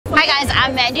Hi guys,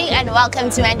 I'm Mandy and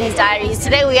welcome to Mandy's Diaries.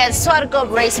 Today we are at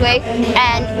Swartkoop Raceway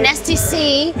and Nasty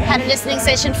C had a listening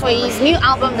session for his new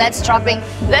album that's dropping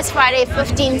this Friday,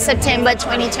 15 September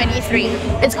 2023.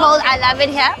 It's called I Love It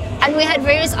Here, and we had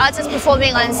various artists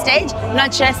performing on stage,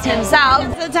 not just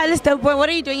himself. So tell us, Doughboy, what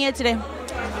are you doing here today?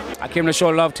 I came to show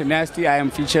love to Nasty. I am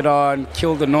featured on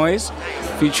Kill the Noise,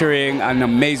 featuring an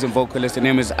amazing vocalist. Her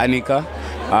name is Anika.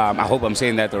 I hope I'm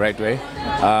saying that the right way.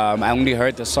 I only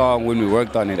heard the song when we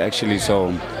worked on it, actually.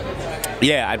 So,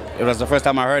 yeah, it was the first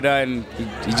time I heard her, and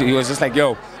he was just like,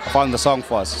 yo, I found the song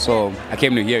for us. So I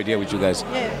came to hear it here with you guys.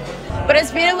 Yeah. But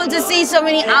it's beautiful to see so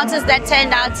many artists that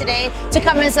turned out today to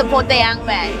come and support the young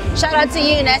man. Shout out to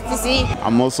you, Nasty C.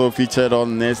 I'm also featured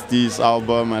on Nasty's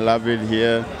album, I Love It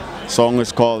Here. Song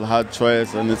is called Hard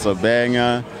Choice and it's a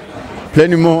banger.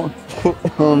 Plenty more.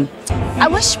 I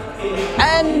wish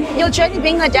your journey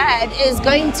being a dad is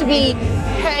going to be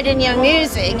heard in your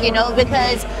music, you know,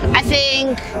 because I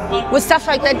think with stuff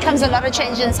like that comes a lot of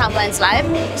change in someone's life.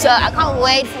 So I can't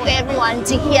wait for everyone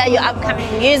to hear your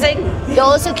upcoming music. They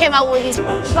also came out with his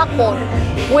Plugboard,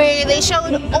 where they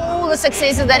showed all the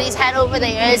successes that he's had over the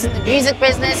years in the music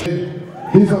business.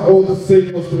 These are all the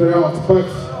singles to the out, but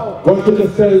what we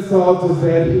can say is out is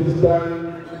that he's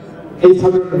done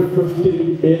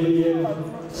 850 million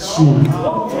streams.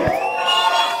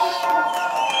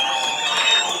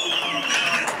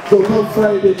 So come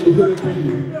Friday, we're going to bring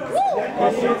you.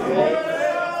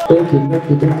 Thank you.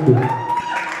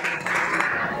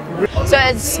 So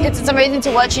it's amazing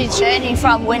to watch his journey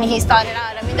from when he started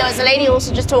out. I mean, there was a lady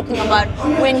also just talking about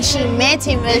when she met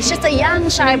him. It's just a young,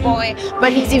 shy boy,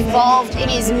 but he's evolved in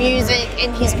his music,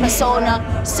 in his persona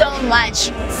so much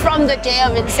from the day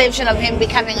of inception of him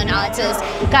becoming an artist.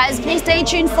 Guys, please stay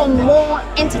tuned for more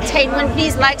entertainment.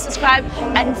 Please like, subscribe,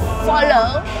 and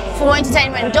follow for more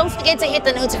entertainment. Don't forget to hit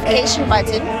the notification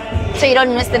button so you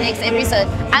don't miss the next episode.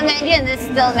 I'm Mandy and this is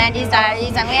still Mandy's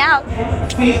Diaries, and we're out.